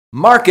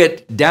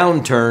Market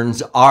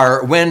downturns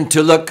are when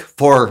to look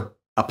for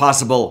a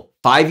possible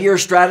 5-year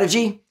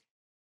strategy,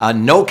 a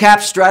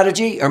no-cap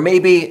strategy, or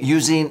maybe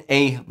using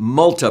a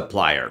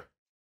multiplier.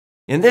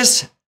 In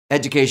this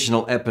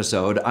educational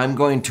episode, I'm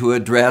going to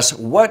address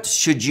what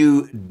should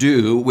you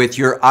do with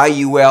your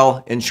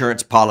IUL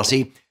insurance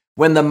policy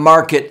when the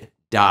market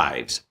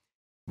dives.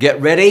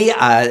 Get ready.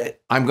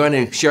 I'm going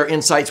to share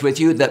insights with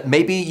you that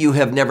maybe you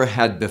have never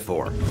had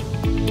before.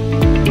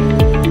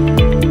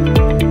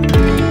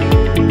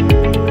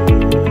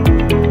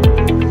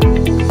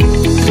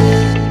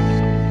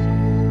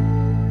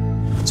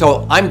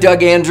 So I'm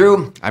Doug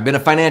Andrew. I've been a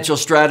financial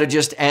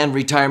strategist and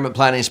retirement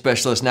planning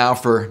specialist now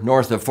for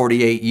north of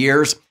 48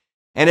 years.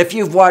 And if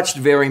you've watched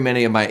very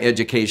many of my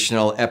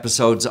educational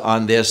episodes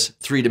on this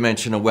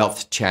three-dimensional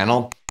wealth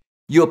channel,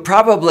 you'll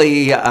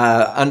probably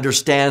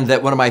understand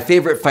that one of my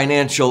favorite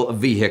financial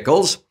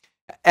vehicles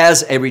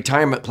as a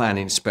retirement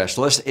planning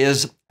specialist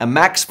is a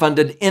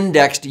max-funded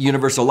indexed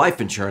universal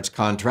life insurance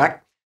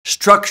contract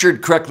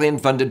structured correctly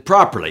and funded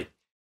properly.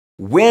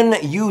 When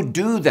you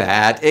do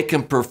that, it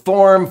can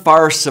perform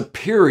far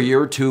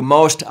superior to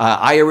most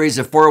IRAs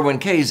or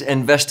 401ks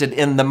invested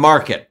in the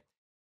market.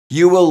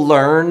 You will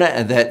learn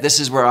that this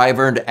is where I've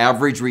earned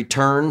average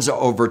returns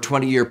over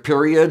 20-year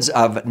periods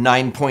of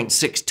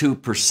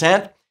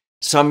 9.62%,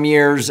 some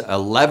years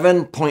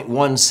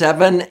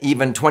 11.17%,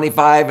 even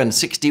 25 and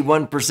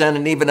 61%,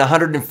 and even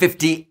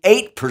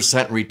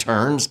 158%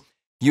 returns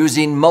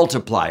using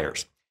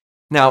multipliers.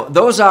 Now,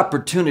 those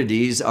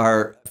opportunities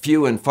are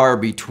few and far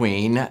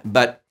between,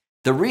 but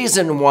the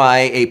reason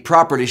why a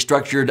properly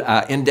structured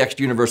indexed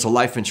universal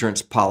life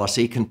insurance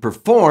policy can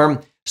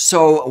perform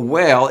so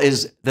well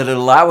is that it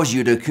allows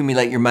you to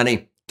accumulate your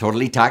money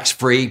totally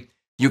tax-free.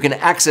 You can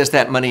access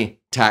that money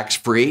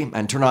tax-free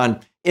and turn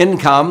on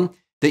income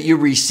that you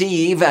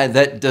receive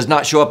that does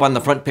not show up on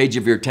the front page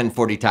of your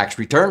 1040 tax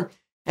return.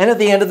 And at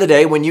the end of the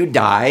day, when you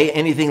die,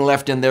 anything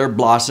left in there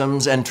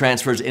blossoms and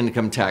transfers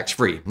income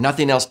tax-free.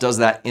 Nothing else does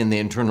that in the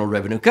Internal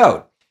Revenue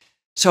Code.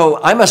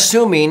 So I'm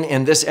assuming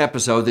in this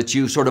episode that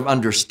you sort of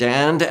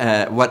understand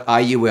what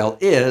IUL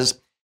is,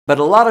 but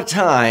a lot of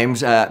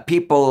times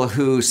people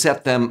who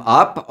set them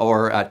up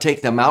or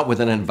take them out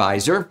with an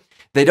advisor,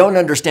 they don't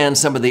understand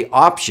some of the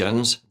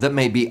options that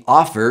may be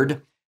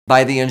offered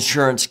by the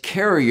insurance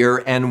carrier.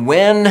 And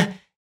when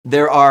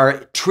there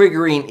are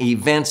triggering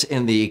events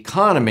in the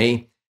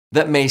economy,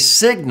 that may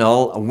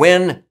signal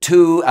when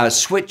to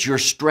switch your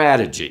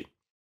strategy.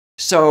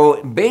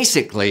 So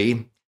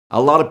basically, a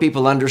lot of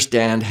people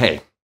understand, hey,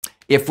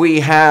 if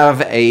we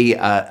have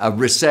a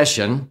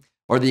recession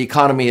or the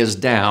economy is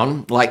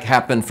down, like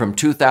happened from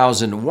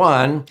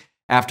 2001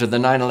 after the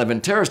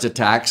 9/11 terrorist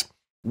attacks,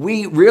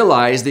 we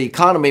realized the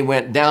economy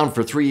went down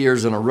for 3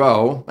 years in a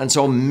row. And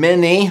so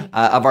many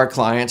of our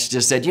clients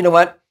just said, you know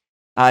what,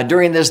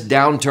 during this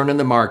downturn in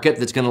the market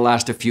that's going to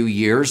last a few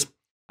years,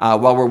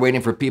 while we're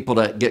waiting for people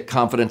to get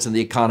confidence in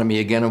the economy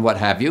again and what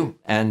have you,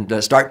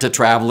 and start to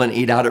travel and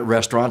eat out at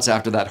restaurants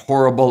after that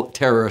horrible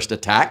terrorist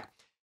attack,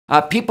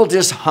 people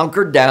just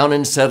hunkered down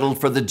and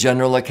settled for the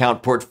general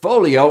account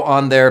portfolio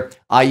on their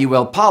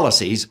IUL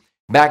policies.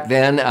 Back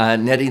then,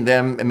 netting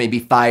them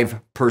maybe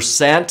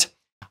 5%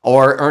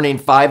 or earning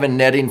 5 and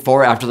netting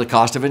 4 after the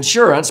cost of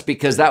insurance,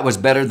 because that was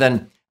better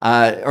than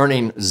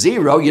earning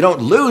 0. You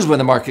don't lose when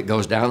the market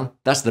goes down.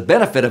 That's the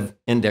benefit of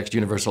indexed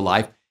universal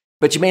life.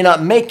 But you may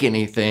not make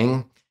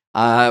anything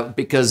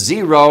because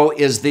 0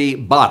 is the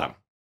bottom.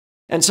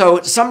 And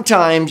so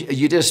sometimes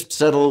you just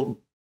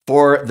settle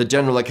for the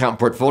general account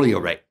portfolio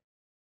rate.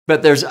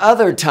 But there's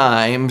other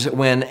times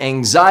when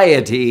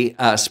anxiety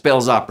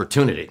spells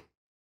opportunity.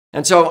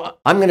 And so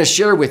I'm going to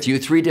share with you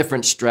 3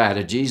 different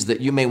strategies that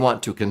you may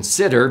want to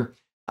consider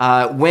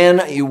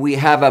when we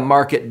have a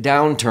market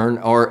downturn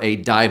or a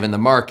dive in the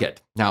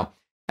market. Now,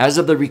 as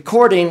of the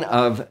recording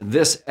of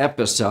this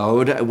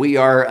episode, we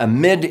are a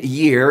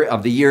mid-year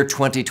of the year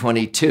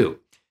 2022.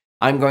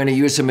 I'm going to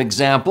use some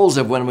examples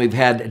of when we've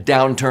had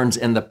downturns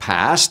in the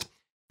past,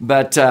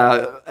 but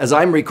as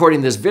I'm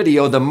recording this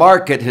video, the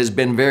market has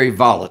been very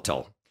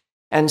volatile.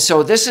 And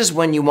so this is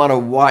when you want to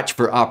watch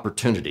for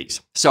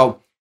opportunities.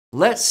 So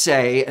let's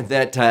say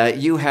that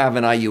you have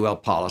an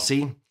IUL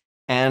policy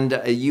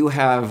and you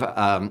have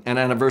an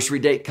anniversary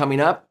date coming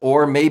up,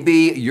 or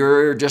maybe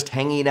you're just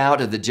hanging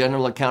out at the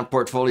general account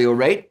portfolio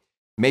rate.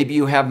 Maybe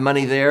you have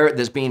money there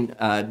that's being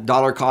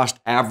dollar cost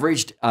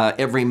averaged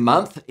every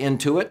month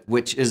into it,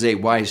 which is a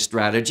wise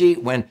strategy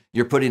when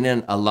you're putting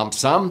in a lump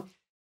sum.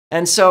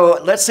 And so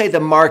let's say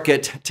the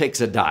market takes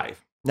a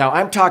dive. Now,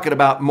 I'm talking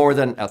about more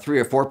than a 3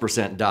 or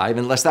 4% dive,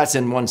 unless that's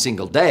in one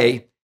single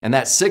day, and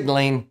that's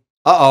signaling,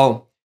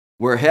 uh-oh,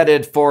 we're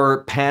headed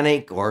for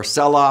panic or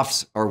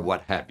sell-offs or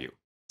what have you.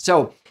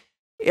 So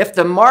if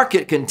the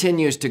market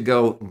continues to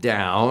go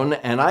down,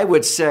 and I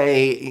would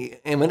say,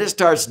 and when it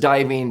starts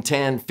diving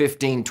 10,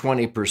 15,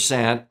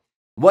 20%,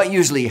 what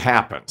usually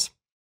happens?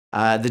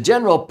 The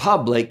general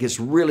public gets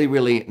really,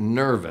 really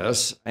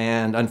nervous.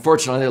 And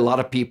unfortunately, a lot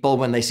of people,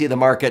 when they see the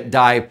market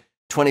dive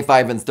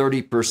 25 and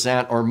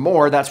 30% or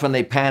more, that's when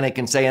they panic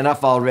and say,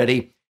 enough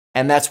already.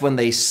 And that's when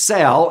they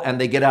sell and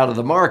they get out of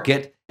the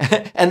market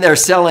and they're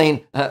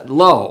selling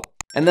low.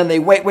 And then they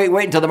wait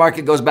until the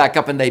market goes back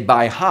up and they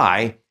buy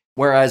high,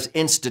 whereas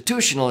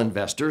institutional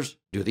investors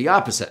do the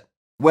opposite.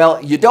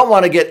 Well, you don't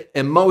want to get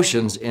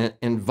emotions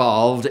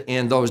involved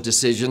in those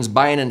decisions,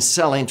 buying and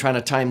selling, trying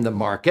to time the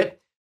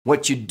market.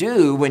 What you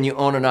do when you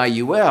own an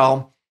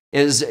IUL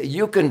is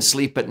you can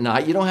sleep at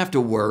night. You don't have to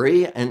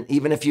worry. And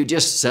even if you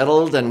just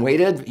settled and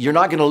waited, you're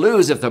not going to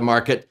lose if the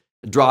market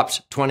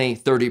drops 20,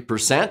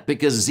 30%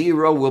 because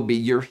zero will be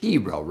your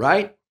hero,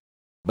 right?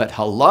 But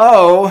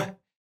hello,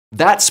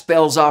 that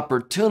spells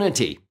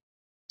opportunity.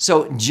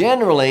 So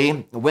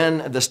generally,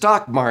 when the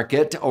stock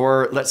market,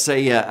 or let's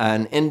say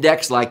an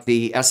index like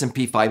the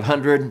S&P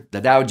 500,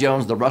 the Dow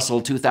Jones, the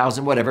Russell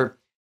 2000, whatever,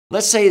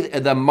 let's say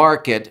the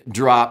market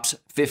drops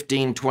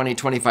 15, 20,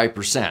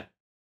 25%.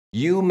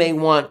 You may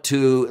want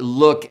to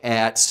look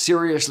at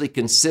seriously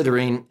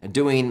considering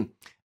doing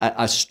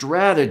a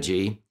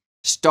strategy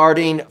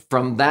starting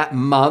from that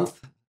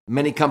month.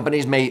 Many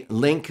companies may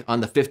link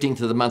on the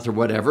 15th of the month or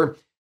whatever,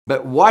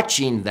 but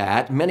watching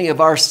that, many of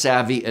our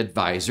savvy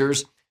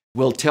advisors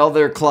will tell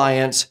their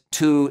clients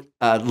to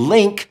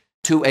link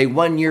to a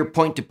 1-year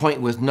point-to-point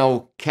with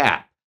no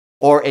cap,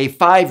 or a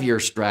 5-year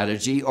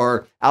strategy,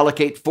 or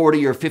allocate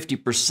 40 or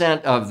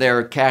 50% of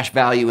their cash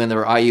value in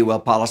their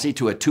IUL policy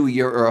to a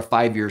 2-year or a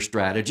 5-year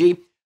strategy,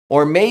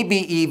 or maybe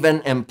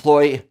even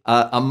employ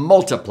a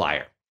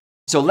multiplier.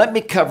 So let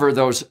me cover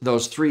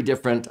those 3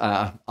 different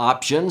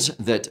options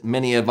that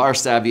many of our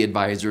savvy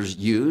advisors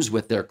use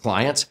with their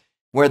clients,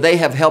 where they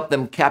have helped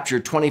them capture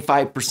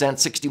 25%,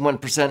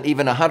 61%,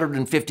 even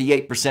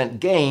 158%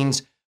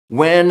 gains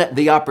when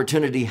the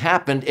opportunity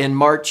happened in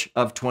March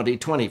of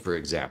 2020, for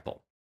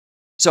example.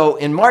 So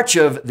in March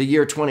of the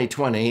year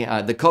 2020,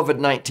 the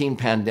COVID-19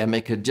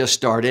 pandemic had just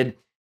started,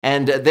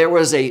 and there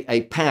was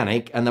a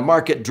panic, and the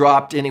market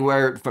dropped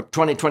anywhere from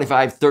 20,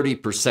 25,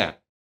 30%.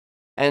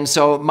 And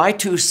so my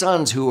 2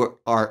 sons, who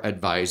are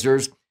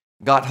advisors,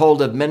 got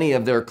hold of many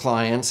of their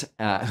clients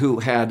who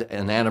had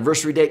an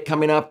anniversary date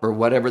coming up or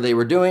whatever they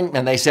were doing.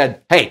 And they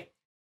said, hey,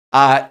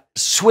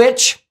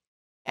 switch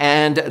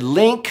and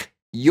link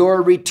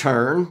your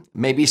return,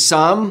 maybe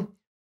some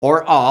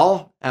or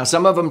all. Now,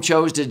 some of them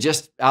chose to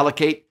just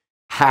allocate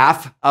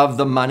half of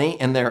the money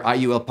in their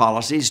IUL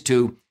policies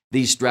to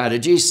these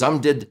strategies. Some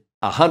did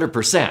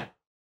 100%.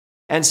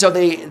 And so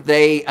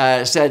they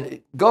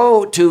said,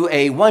 go to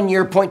a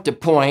 1-year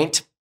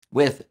point-to-point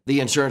with the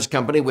insurance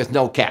company with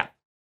no cap.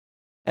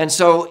 And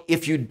so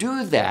if you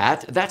do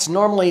that, that's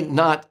normally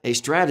not a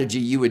strategy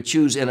you would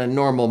choose in a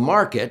normal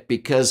market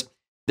because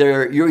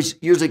they're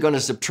usually going to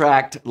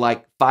subtract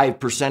like 5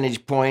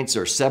 percentage points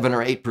or 7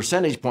 or 8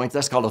 percentage points.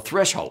 That's called a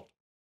threshold.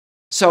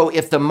 So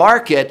if the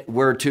market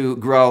were to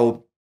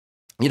grow,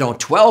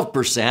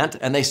 12%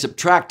 and they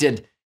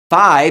subtracted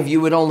 5,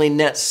 you would only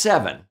net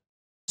 7.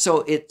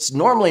 So it's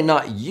normally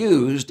not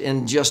used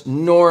in just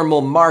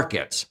normal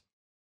markets.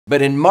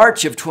 But in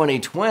March of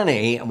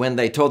 2020, when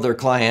they told their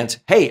clients,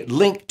 hey,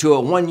 link to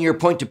a 1-year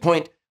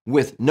point-to-point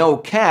with no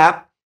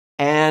cap,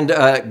 and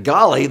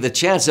golly, the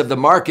chance of the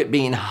market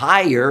being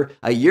higher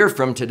a year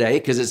from today,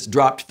 because it's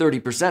dropped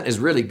 30%, is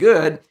really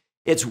good,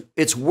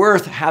 it's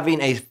worth having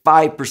a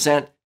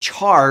 5%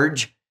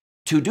 charge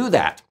to do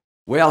that.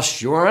 Well,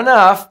 sure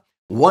enough,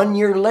 1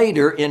 year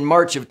later, in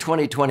March of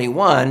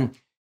 2021,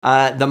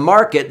 the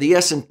market, the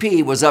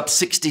S&P, was up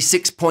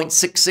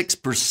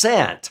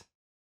 66.66%.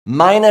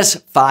 minus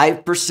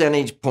 5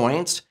 percentage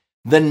points.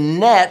 The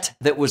net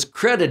that was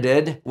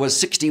credited was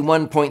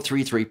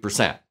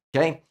 61.33%,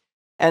 okay?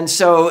 And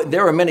so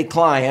there were many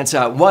clients.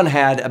 One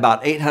had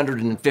about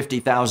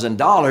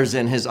 $850,000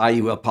 in his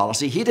IUL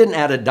policy. He didn't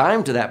add a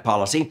dime to that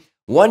policy.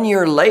 1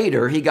 year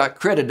later, he got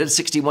credited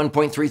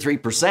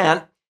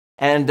 61.33%,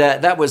 and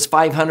that was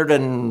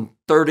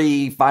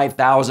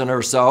 $535,000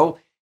 or so.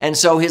 And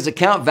so his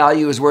account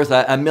value is worth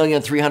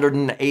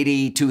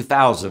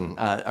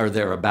 $1,382,000 or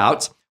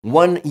thereabouts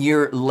 1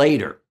 year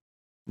later.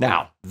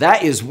 Now,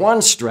 that is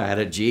one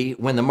strategy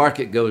when the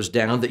market goes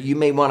down that you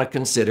may want to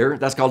consider.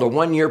 That's called a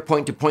 1 year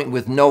point-to-point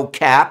with no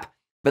cap,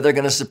 but they're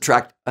going to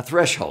subtract a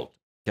threshold,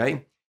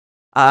 okay?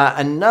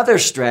 Another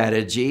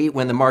strategy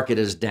when the market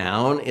is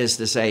down is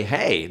to say,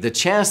 hey, the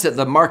chance that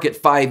the market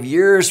 5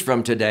 years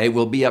from today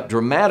will be up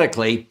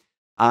dramatically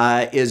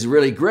is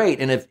really great.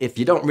 And if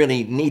you don't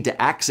really need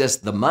to access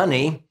the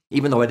money,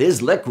 even though it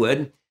is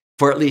liquid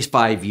for at least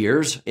 5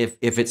 years, if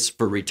it's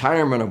for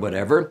retirement or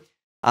whatever,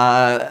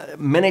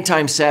 many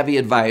times savvy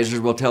advisors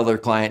will tell their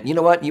client, you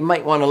know what, you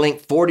might want to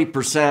link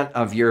 40%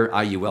 of your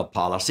IUL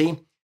policy,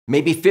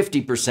 maybe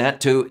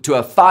 50% to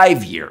a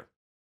 5 year.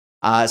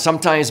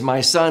 Sometimes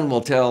my son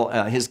will tell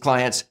his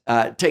clients,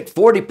 take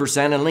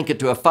 40% and link it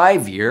to a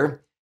 5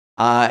 year,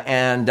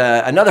 and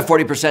another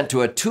 40%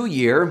 to a 2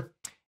 year,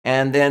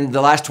 and then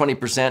the last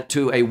 20%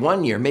 to a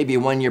 1 year, maybe a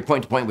 1 year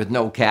point-to-point with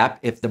no cap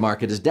if the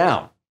market is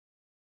down.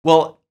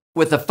 Well,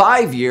 with a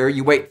 5 year,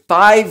 you wait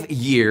 5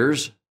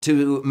 years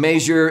to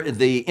measure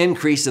the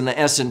increase in the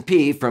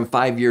S&P from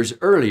 5 years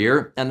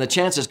earlier, and the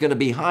chance it's going to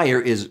be higher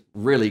is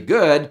really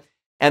good,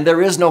 and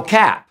there is no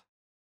cap.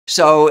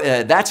 So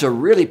that's a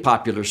really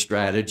popular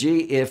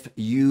strategy if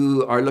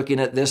you are looking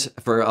at this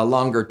for a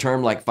longer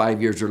term, like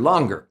 5 years or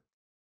longer.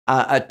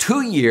 A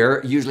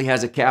 2-year usually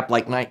has a cap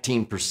like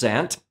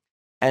 19%.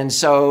 And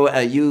so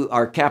you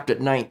are capped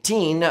at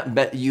 19,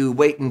 but you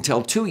wait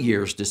until 2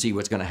 years to see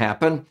what's going to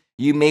happen.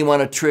 You may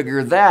want to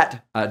trigger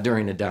that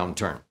during a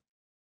downturn.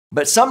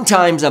 But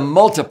sometimes a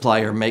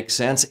multiplier makes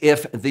sense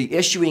if the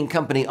issuing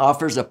company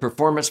offers a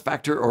performance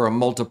factor or a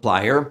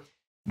multiplier.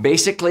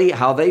 Basically,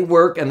 how they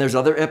work, and there's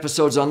other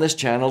episodes on this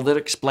channel that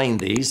explain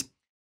these,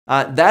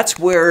 that's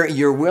where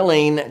you're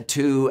willing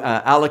to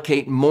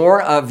allocate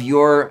more of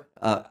your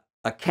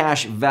a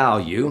cash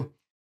value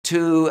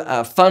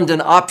to fund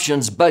an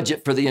options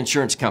budget for the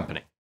insurance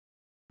company.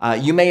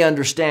 You may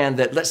understand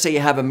that, let's say you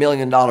have $1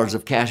 million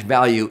of cash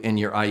value in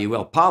your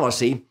IUL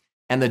policy,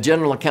 and the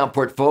general account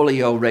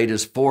portfolio rate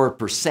is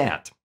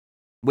 4%.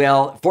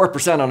 Well,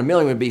 4% on $1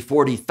 million would be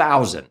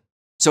 $40,000.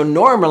 So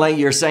normally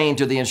you're saying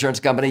to the insurance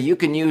company, you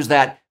can use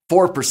that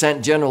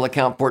 4% general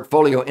account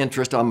portfolio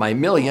interest on my $1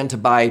 million to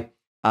buy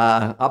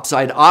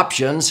upside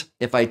options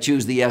if I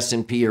choose the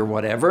S&P or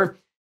whatever.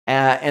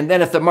 And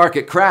then if the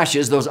market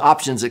crashes, those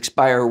options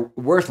expire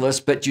worthless,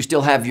 but you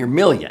still have your $1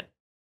 million.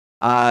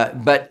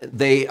 But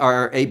they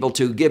are able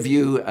to give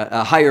you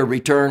a higher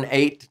return,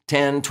 8,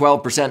 10,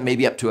 12%,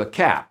 maybe up to a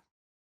cap.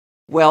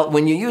 Well,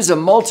 when you use a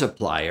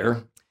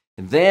multiplier,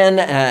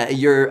 then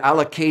you're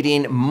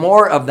allocating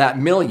more of that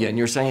 $1 million.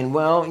 You're saying,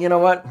 well, you know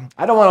what?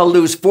 I don't want to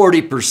lose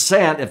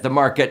 40% if the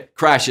market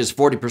crashes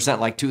 40%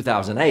 like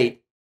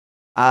 2008,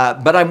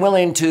 but I'm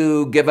willing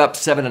to give up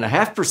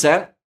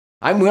 7.5%.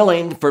 I'm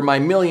willing for my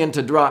 $1 million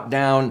to drop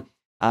down,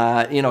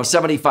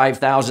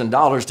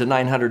 $75,000 to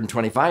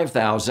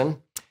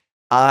 $925,000.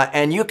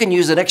 And you can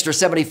use an extra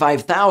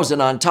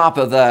 $75,000 on top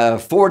of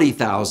the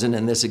 $40,000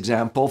 in this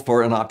example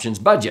for an options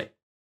budget.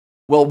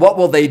 Well, what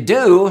will they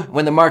do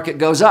when the market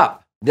goes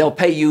up? They'll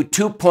pay you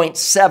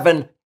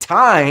 2.7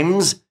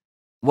 times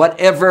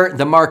whatever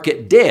the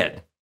market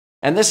did.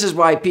 And this is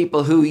why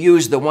people who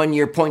use the 1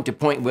 year point to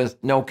point with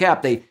no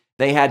cap, they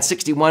had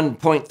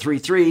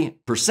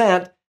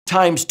 61.33%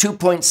 times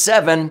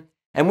 2.7.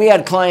 And we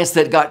had clients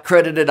that got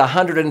credited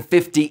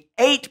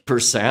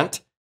 158%.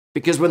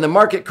 Because when the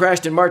market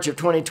crashed in March of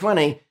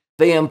 2020,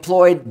 they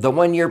employed the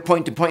 1 year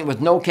point to point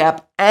with no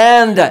cap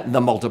and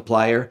the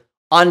multiplier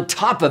on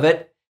top of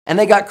it, and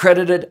they got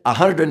credited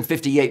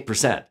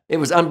 158%. It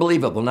was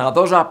unbelievable. Now,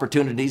 those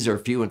opportunities are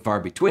few and far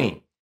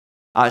between.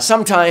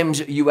 Sometimes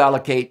you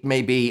allocate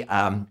maybe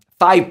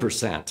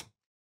 5%.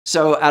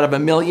 So out of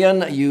 $1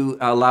 million, you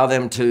allow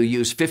them to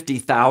use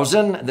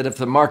 50,000, that if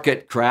the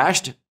market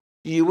crashed,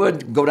 you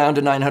would go down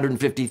to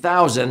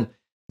 950,000.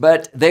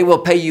 But they will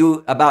pay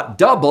you about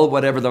double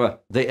whatever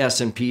the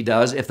S&P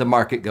does if the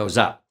market goes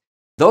up.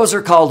 Those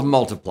are called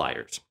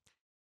multipliers.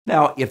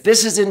 Now, if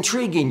this is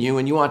intriguing you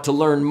and you want to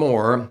learn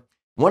more,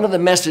 one of the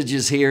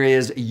messages here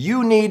is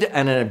you need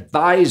an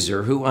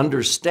advisor who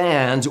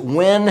understands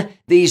when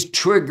these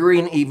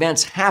triggering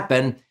events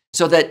happen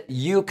so that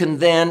you can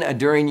then,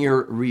 during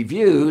your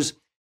reviews,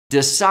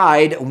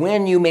 decide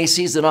when you may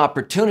seize an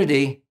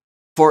opportunity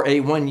for a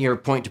 1 year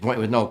point to point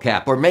with no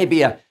cap, or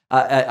maybe a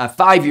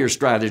 5-year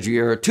strategy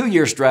or a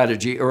 2-year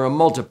strategy or a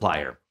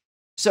multiplier.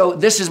 So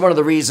this is one of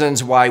the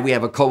reasons why we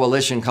have a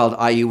coalition called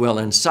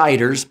IUL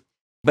Insiders.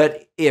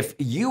 But if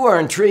you are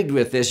intrigued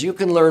with this, you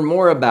can learn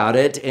more about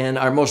it in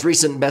our most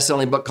recent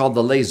best-selling book called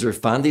The Laser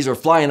Fund. These are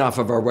flying off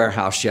of our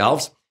warehouse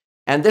shelves.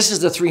 And this is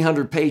the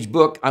 300-page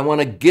book I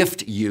want to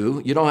gift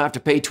you. You don't have to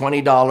pay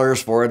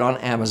 $20 for it on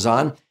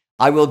Amazon.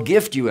 I will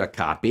gift you a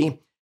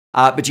copy.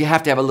 But you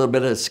have to have a little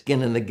bit of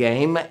skin in the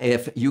game.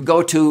 If you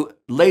go to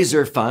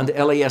laserfund,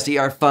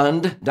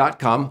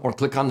 laserfund.com, or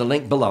click on the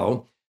link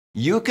below,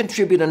 you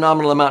contribute a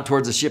nominal amount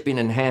towards the shipping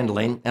and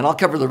handling, and I'll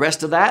cover the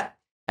rest of that,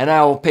 and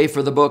I will pay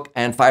for the book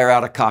and fire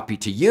out a copy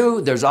to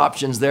you. There's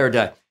options there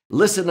to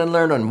listen and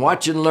learn and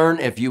watch and learn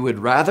if you would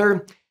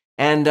rather.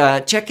 And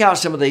check out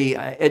some of the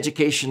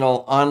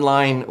educational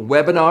online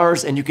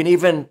webinars, and you can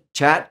even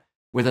chat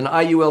with an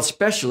IUL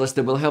specialist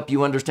that will help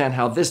you understand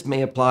how this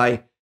may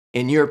apply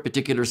in your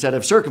particular set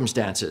of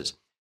circumstances.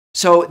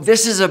 So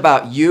this is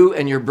about you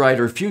and your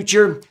brighter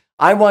future.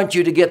 I want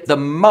you to get the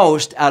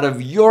most out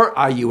of your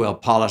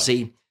IUL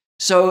policy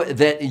so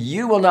that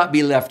you will not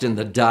be left in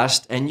the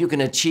dust and you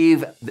can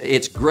achieve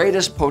its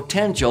greatest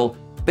potential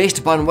based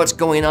upon what's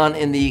going on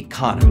in the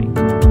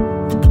economy.